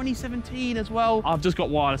put 2017 as well. I've just got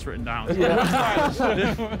wireless written down.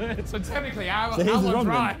 So technically, I here's the was wrong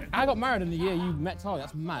right. I got married in the year you met Talia.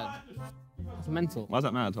 That's mad. That's mental. Why is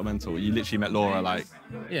that mad or mental? You literally met Laura like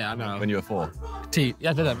Yeah, I know. when you were 4. Yeah,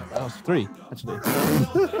 I did that. I was 3, actually.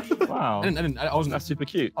 Wow. I wasn't. That's super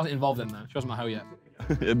cute. I wasn't involved in that. She wasn't my hoe yet.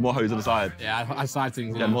 More hoes on the side. Yeah, I side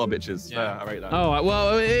things. Yeah, more bitches. Yeah. Yeah, I rate that. All right.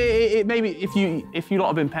 Well, it maybe if you lot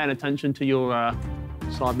have been paying attention to your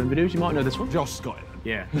Sidemen videos, you might know this one. Josh got it.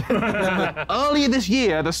 Yeah. Earlier this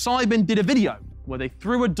year, the Sidemen did a video where they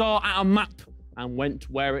threw a dart at a map and went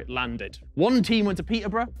where it landed. One team went to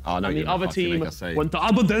Peterborough, Oh, no, and you the other fucking team make us say. went to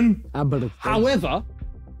Aberdeen. Aberdeen. However,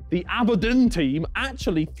 the Aberdeen team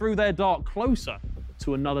actually threw their dart closer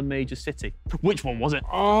to another major city. Which one was it?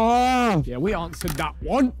 Oh, yeah, we answered that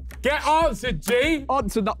one. Get answered, G.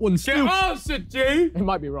 Answered that one Get still. answered, G. It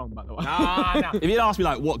might be wrong, by the way. Nah. If you'd asked me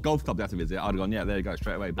like what golf club they have to visit, I'd have gone, yeah, there you go,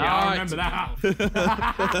 straight away. But Yeah, I remember that.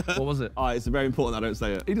 What was it? it's very important I don't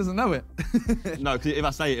say it. He doesn't know it. No, because if I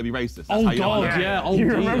say it, it'd be racist. That's Oh how you know I God, know. yeah. Oh, You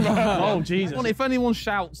Jesus. remember? Oh Jesus. Well, if anyone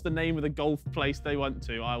shouts the name of the golf place they went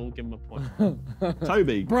to, I will give them a point.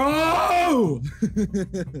 Toby. Bro!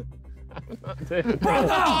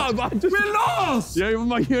 We're lost! Yeah,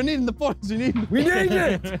 you're needing the points, you need. We need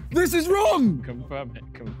it! This is wrong! Confirm it,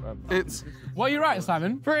 confirm it. It's. What are you right,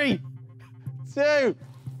 Simon? 3, 2.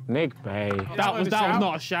 Nick Bay. That was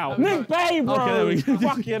not a shout. Nick Bay, bro. Okay, there we go.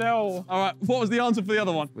 Fucking hell. All right, what was the answer for the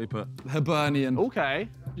other one? We put Hibernian. Okay.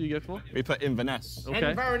 What did you go for? Inverness.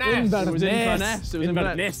 Okay. Inverness. It was Inverness. It was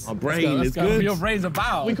Inverness. My brain is What good. your brain's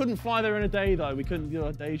about. We couldn't fly there in a day, though. We couldn't do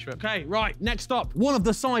a day trip. Okay, right, next up. One of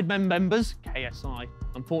the Sidemen members, KSI,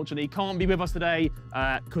 unfortunately can't be with us today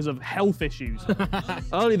because of health issues.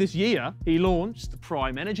 Earlier this year, he launched the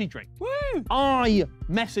Prime Energy drink. Woo! I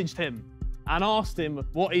messaged him and asked him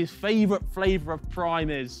what his favourite flavour of Prime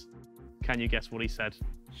is. Can you guess what he said?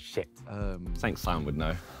 Shit. Thanks, Sam would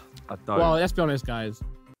know. I don't. Well, let's be honest, guys.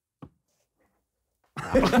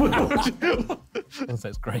 I'll say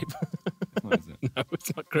it's grape. What is it? No,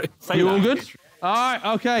 it's not grape. You all good? All right,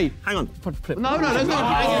 okay. Hang on. No, there's no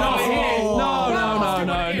hanging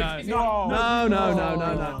on.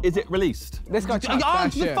 No. Is it released? This guy chat's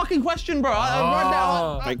Answer the fucking question, bro. Right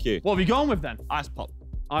now. Thank you. What have you gone with then? Ice pop.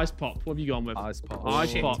 Ice Pop. What have you gone with? Ice Pop.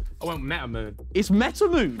 Ice Pop. I went Metamoon. It's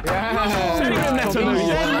Metamoon. Yeah.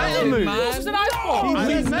 Metamoon. What's an ice pop? He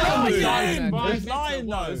said Metamoon. He's lying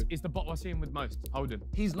though. It's the bottle I've seen with most. Holden.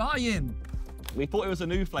 He's lying. We thought it was a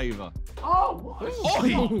new flavour. No camera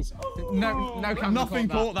Nothing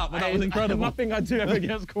caught that, but that was incredible. Nothing I do ever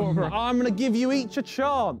gets caught. I'm going to give you each a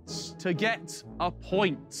chance to get a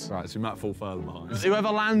point. Right, so we might fall further behind.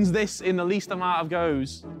 Whoever lands this in the least amount of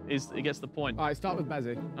goes it gets the point. All right, start with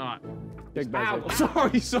Bezzy. All right. Big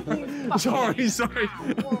Bezzy. Sorry.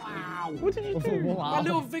 What did you do? My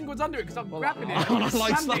little finger was under it because I'm grabbing it. I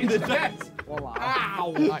like slammed it down.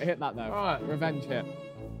 Ow. Right, hit that though. All right. Revenge hit.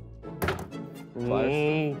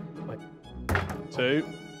 2.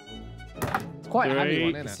 It's quite a heavy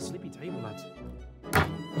one, isn't it? Slippy table, lads.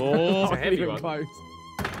 4. heavy Even one. close.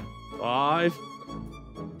 5.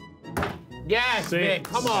 Yes, Vic,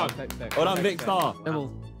 come on. Well done, Vic Star. Oh.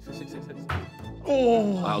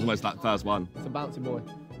 That was almost that first one. It's a bouncy boy.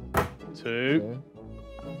 2.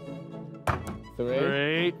 3.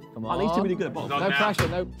 3. Come I on. need to really good at bottom No flips. pressure,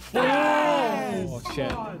 no. Oh,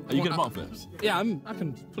 shit. Are you good at bottom flips? Yeah, I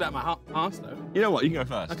can pull out my arse though. You know what? You can go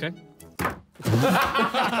first. Okay.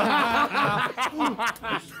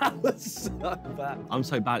 I'm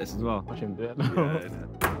so bad at this as well. I shouldn't do it.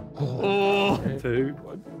 2.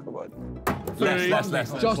 Less.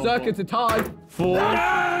 Josh Zerkaa to tie. 4.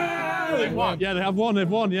 Yeah, they have one.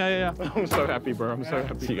 Yeah. I'm so happy, bro. I'm so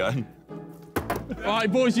happy. Keep going. All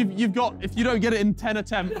right, boys, you've got, if you don't get it in 10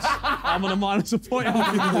 attempts, I'm on a minus a point.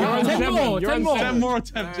 10 more. 10 more. 10 more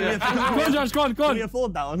attempts, yeah. Go on, Josh. Go on. Can we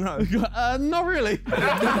afford that or no? Not really.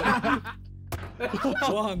 1.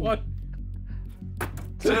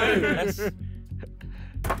 2.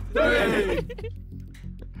 3.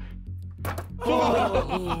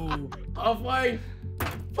 4. Halfway.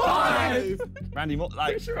 5. Randy, what,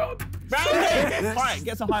 like... Randy! Height,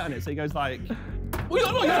 gets a height on it so he goes like...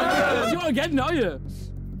 Well, you're not getting it, are you?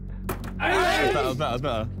 That was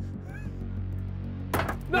better.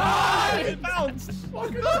 No! It bounced.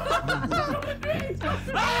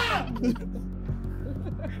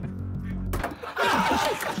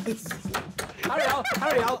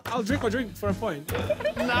 Harry, I'll drink my drink for a point.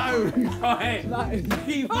 No. Right.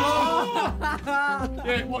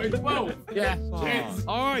 Yeah, what, in 12? Yeah. Cheers.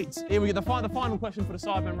 All right, here we go. The final question for the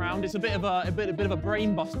Sidemen round. It's a bit of a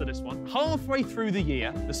brain buster, this one. Halfway through the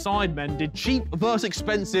year, the Sidemen did cheap versus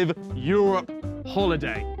expensive Europe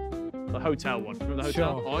holiday. The hotel one. Remember the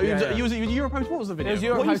hotel? Sure. Oh, it was Europe Hotel. What was the video? It was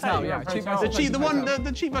Europe What are you Hotel, saying? yeah. Cheap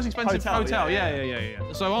The cheap versus expensive hotel.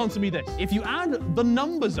 Yeah. So answer me this. If you add the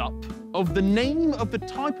numbers up of the name of the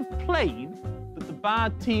type of plane that the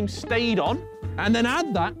bad team stayed on, and then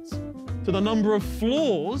add that to the number of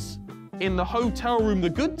floors in the hotel room the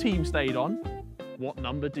good team stayed on, what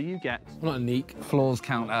number do you get? I'm not a neek. Floors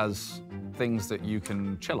count as things that you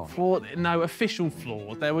can chill on. No, official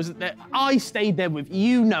floors. I stayed there with,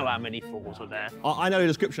 you know how many floors were there. I know the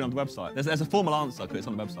description on the website. There's a formal answer because it's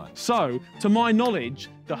on the website. So, to my knowledge,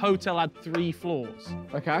 the hotel had 3 floors.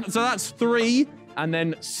 Okay. So that's 3, and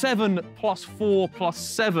then 7 plus 4 plus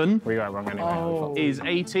 7 We got it wrong anyway. is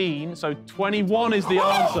 18. So 21 is the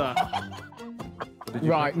answer.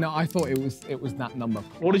 Right, no, I thought it was that number.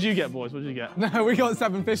 What did you get, boys? What did you get? No, we got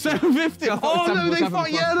 750. 750. I thought Oh no, they 7 fuck.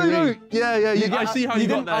 plus Yeah, no. Yeah. I see how you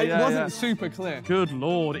got there. It Yeah, wasn't yeah. super clear. Good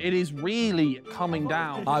lord, it is really coming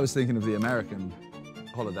down. I was thinking of the American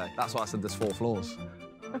holiday. That's why I said there's 4 floors.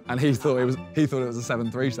 And he thought it was a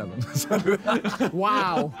 737. So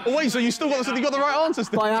Wow. Oh, wait, so you still got the right answers?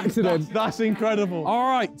 By accident. That's incredible. All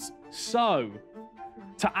right, so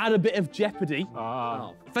to add a bit of jeopardy,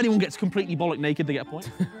 if anyone gets completely bollock naked, they get a point.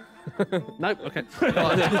 Nope. Okay.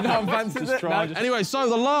 No one fancies Just it. try. No. Anyway, so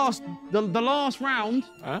the last round.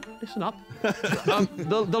 Listen up.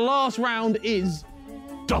 The last round is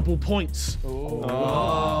double points.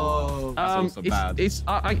 That's also bad.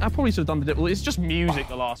 I probably should have done the double. It's just music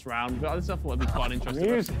the last round. But I just thought it'd be quite interesting.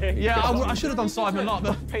 Music? Yeah, I should have done Sidemen lot,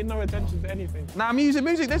 but Paid no attention to anything. nah, music.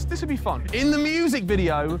 This would be fun. In the music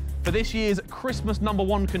video for this year's Christmas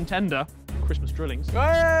 #1 contender, Christmas Drillings.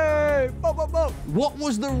 Hey! Bop, bop, bop. What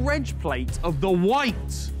was the reg plate of the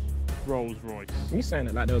white Rolls Royce? You saying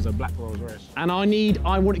it like there was a black Rolls Royce? And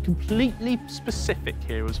I want it completely specific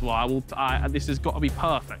here as well. This has got to be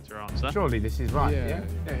perfect, your answer. Surely this is right. Yeah.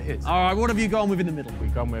 Yeah, it is. All right, what have you gone with in the middle?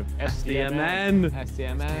 We've gone with SDMN.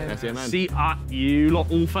 SDMN. See, you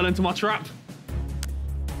lot all fell into my trap.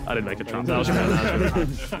 I didn't make a trap. That was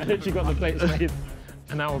I literally got the plates made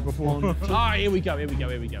an hour before. all right, here we go. Here we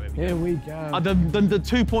go. The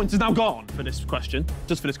 2 points is now gone for this question.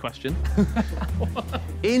 Just for this question.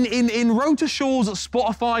 in Rota Shaw's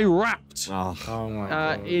Spotify Wrapped, Oh my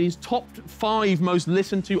God. it is top 5 most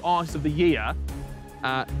listened to artists of the year.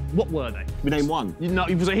 What were they? We name one. No,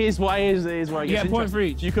 so here's where it gets Yeah, point interesting. for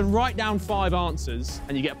each. You can write down 5 answers,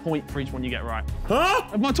 and you get a point for each one you get right.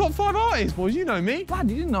 Huh? My top 5 artists, boys. You know me. Lad,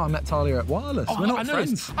 you didn't know I met Talia at Wireless. We're not I know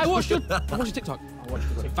friends. this. I watched your TikTok.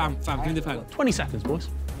 Fam, give me the pen. 20 seconds, boys.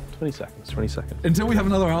 20 seconds. 20 seconds. Until we have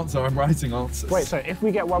another answer, I'm writing answers. Wait, so if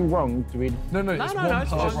we get one wrong, do we... No, No, it's no, one it's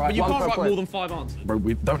part fine. right. But you one can't per write clip. more than 5 answers. Bro,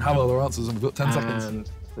 we don't have other answers and we've got 10 seconds. And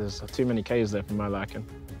there's too many K's there for my liking.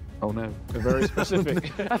 Oh no. They're very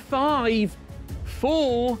specific. A 5,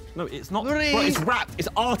 4. No, it's not. 3. Bro, it's rap. It's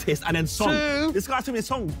artist and then song. 2. This guy's too many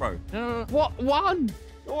songs, bro. What? 1.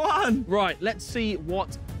 One. Right, let's see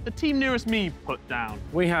what the team nearest me put down.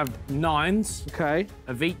 We have Nines, Okay.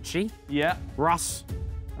 Avicii, Yeah. Russ,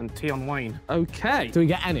 and Tion Wayne. Okay. Do we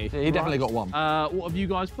get any? He definitely got one. What have you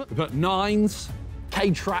guys put? We've got Nines,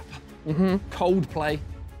 K-Trap, Coldplay,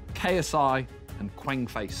 KSI, and Quang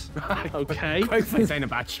Face. Okay. This ain't a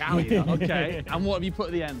bad shout, you know. Okay. And what have you put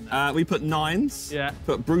at the end? Then? We put Nines. Yeah.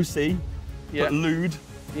 Put Brucey. Yeah. Put Lude.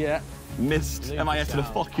 Yeah. Missed. MIS to the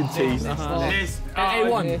fucking T. A1.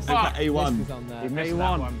 A1.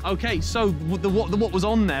 A1. Okay, so what was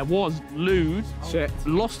on there was Lude,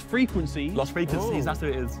 Lost Frequency, Lost frequencies. That's what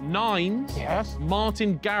it is. Nines, Yes.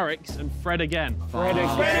 Martin Garrix, and Fred again. Fred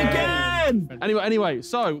again. Anyway,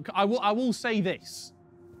 so I will say this.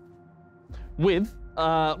 With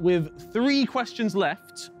 3 questions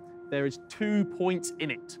left, there is 2 points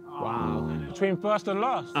in it. Wow. Between first and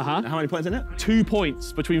last. Uh-huh. How many points in it? 2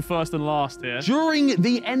 points between first and last here. During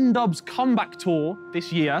the N-Dub's comeback tour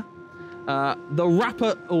this year, the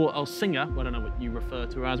rapper or singer, I don't know what you refer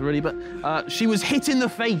to her as really, but she was hit in the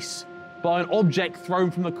face by an object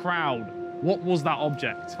thrown from the crowd. What was that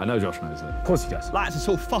object? I know Josh knows it. Of course he does. Lights are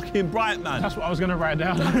so fucking bright, man. That's what I was going to write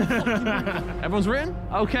down. Everyone's written?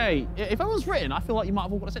 Okay, if everyone's written, I feel like you might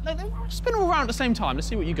have all got to say. Let's spin all around at the same time. Let's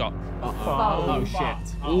see what you got. Oh,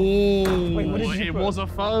 shit. Oh, Wait, what did you it put? was a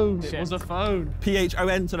phone. It was a phone.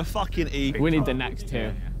 PHON to the fucking E. We need the next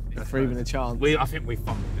two. For even a chance. I think we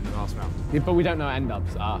fumbled in the last round. Yeah, but we don't know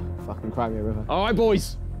end-ups. Fucking cry me a river. All right,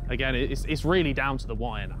 boys. Again, it's really down to the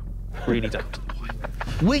wire now. Really down to the wire.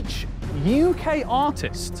 Which UK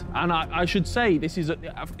artist, and I should say this is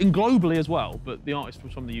in globally as well, but the artist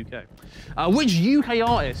was from the UK. Which UK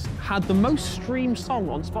artist had the most streamed song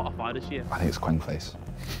on Spotify this year? I think it's Quenface.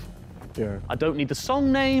 Yeah. I don't need the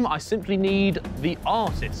song name, I simply need the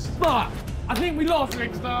artist. Fuck! I think we lost,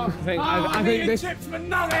 Rickstar. I think this chips for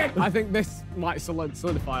nothing. I think this might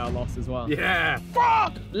solidify our loss as well. Yeah.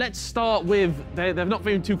 Fuck! Let's start with, they've not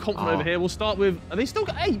been too confident over here. We'll start with, are they still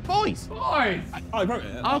got 8 boys? Boys! I wrote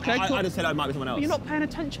it. Okay, cool. I just said it might be someone else. You're not paying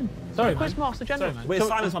attention. Sorry, Quizmaster General. Wait,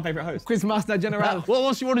 Simon's my favourite host. Quizmaster General.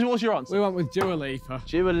 What's your answer? We went with Dua Lipa.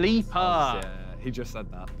 Dua Lipa. Yeah, he just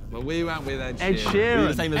said that. But we went with Ed Sheeran. Ed We're Sheeran.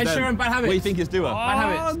 the same as Ed them. Sheeran, Bad Habits. What do you think is Dua? Bad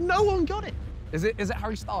Habits. No one got it. Is it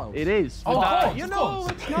Harry Styles? It is. Oh, of course, you of know,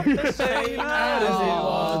 course. it's not the same as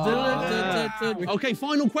it was. Okay,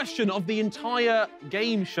 final question of the entire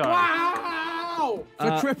game show. Wow!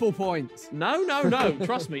 For triple points. No,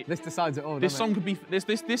 trust me. This decides it all. This doesn't song could be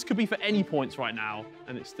this could be for any points right now,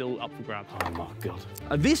 and it's still up for grabs. Oh my God.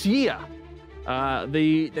 This year,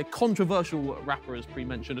 the controversial rapper, as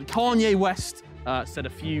pre-mentioned, Kanye West said a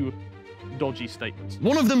few dodgy statements.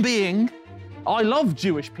 One of them being, "I love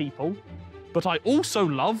Jewish people, but I also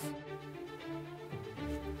love."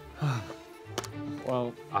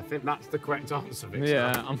 Well, I think that's the correct answer, Rickstar.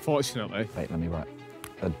 yeah, unfortunately. Wait, let me write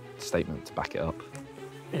a statement to back it up.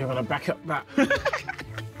 You're going to back up that.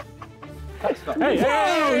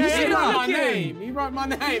 Hey, You wrote my name. You wrote my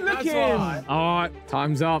name. That's why. All right,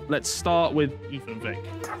 time's up. Let's start with Ethan Vick.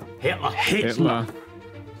 Hitler.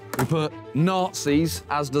 We put Nazis,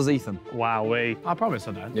 as does Ethan. Wowee. I promise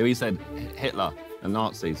I don't. Yeah, he said Hitler and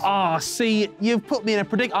Nazis. Ah, see, you've put me in a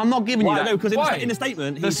predicament. I'm not giving you that. No, because Why? in the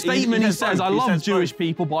statement, The statement he says, I love says Jewish both.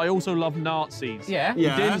 people, but I also love Nazis. Yeah. He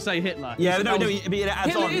Yeah. didn't say Hitler. Yeah, He no, said- but it adds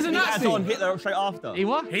Hitler on. is a It adds Nazi. on Hitler straight after. He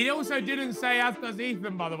what? He also didn't say as does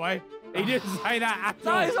Ethan, by the way. He didn't say that at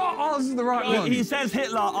all. That is not answer the right one. He says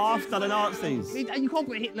Hitler after the Nazis. You can't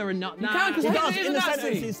put Hitler in that. You can't, 'cause He Hitler does. is In a the Nazi.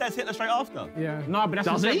 sentence, he says Hitler straight after. Yeah. No, but that's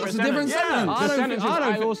Does a he? separate It's a sentence. different sentence. I don't sentence think- is, I don't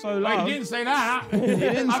I think- also love. He didn't say that.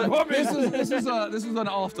 I promise. This was an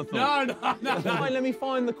afterthought. No. Fine, let me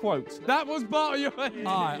find the quote. That was part of your All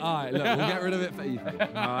right, look, we'll get rid of it for Ethan. All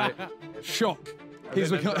right. Shock.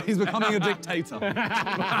 He's becoming a dictator.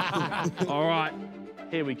 All right,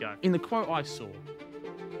 here we go. In the quote I saw,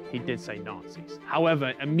 he did say Nazis.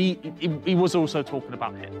 However, he was also talking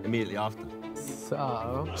about Hitler. Immediately after.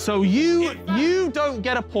 So you don't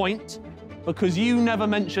get a point because you never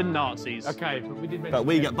mentioned Nazis. Okay, but we did mention. But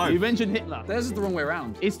we get both. You mentioned Hitler. Theirs is the wrong way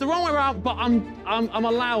around. It's the wrong way around, but I'm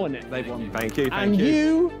allowing it. They've won. Thank you, And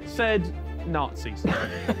you said Nazis.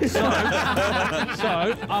 so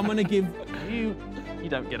I'm gonna give you. You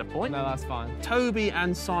don't get a point. No, that's fine. Toby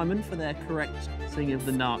and Simon for their correct thing of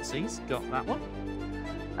the Nazis. Got that one.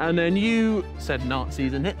 And then you said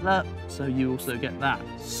Nazis and Hitler, so you also get that.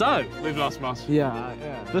 So, We've lost Moss. Yeah.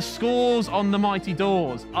 the scores on the Mighty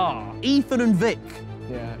Doors are Ethan and Vic.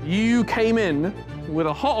 Yeah. You came in with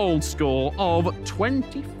a hot old score of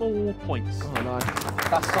 24 points. Oh, nice.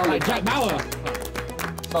 That's solid. Jack Bauer.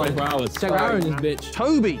 Sorry. Jack Bauer and his bitch.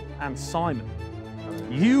 Toby and Simon,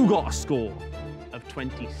 you got a score of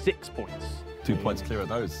 26 points. 2 points clear of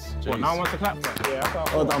those. Well, Jeez. no one wants to clap for it. Yeah.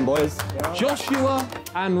 Well done, boys. Joshua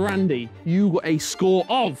and Randy, you got a score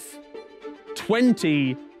of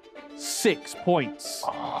 26 points.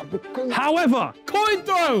 However, Coin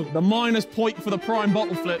throw. the minus point for the prime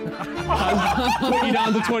bottle flip has put you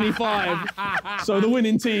down to 25. So the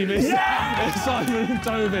winning team is Simon and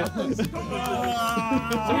Toby.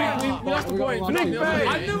 We lost the point. I knew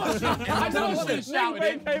I should have shouted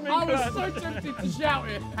it. I was so tempted to shout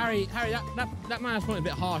it. Harry, that man's point a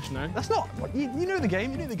bit harsh, no? That's not. You knew the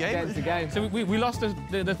game. You knew the game. It's a game. So we lost the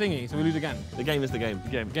thingy, so we lose again. The game is the game.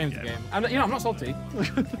 Game's the game. I'm not salty.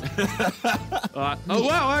 All right. Oh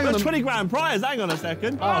wow! Hang on. That's 20 grand prize. Hang on a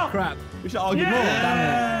second. Oh, crap. We should argue more.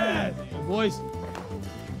 Damn it. Boys.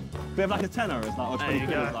 We have like a tenner, or is that? Or 20 you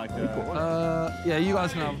quid go. is like a... Yeah, you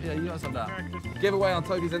guys can have. Yeah, you guys have that. Giveaway on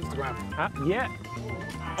Toby's Instagram. Yeah.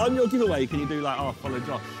 On your giveaway, can you do like, oh, follow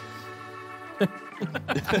Josh? Give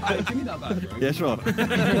me that back, bro. Yeah, sure.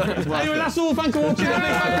 Anyway, that's all. Thanks for watching.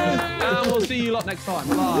 And we'll see you lot next time.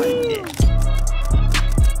 Bye.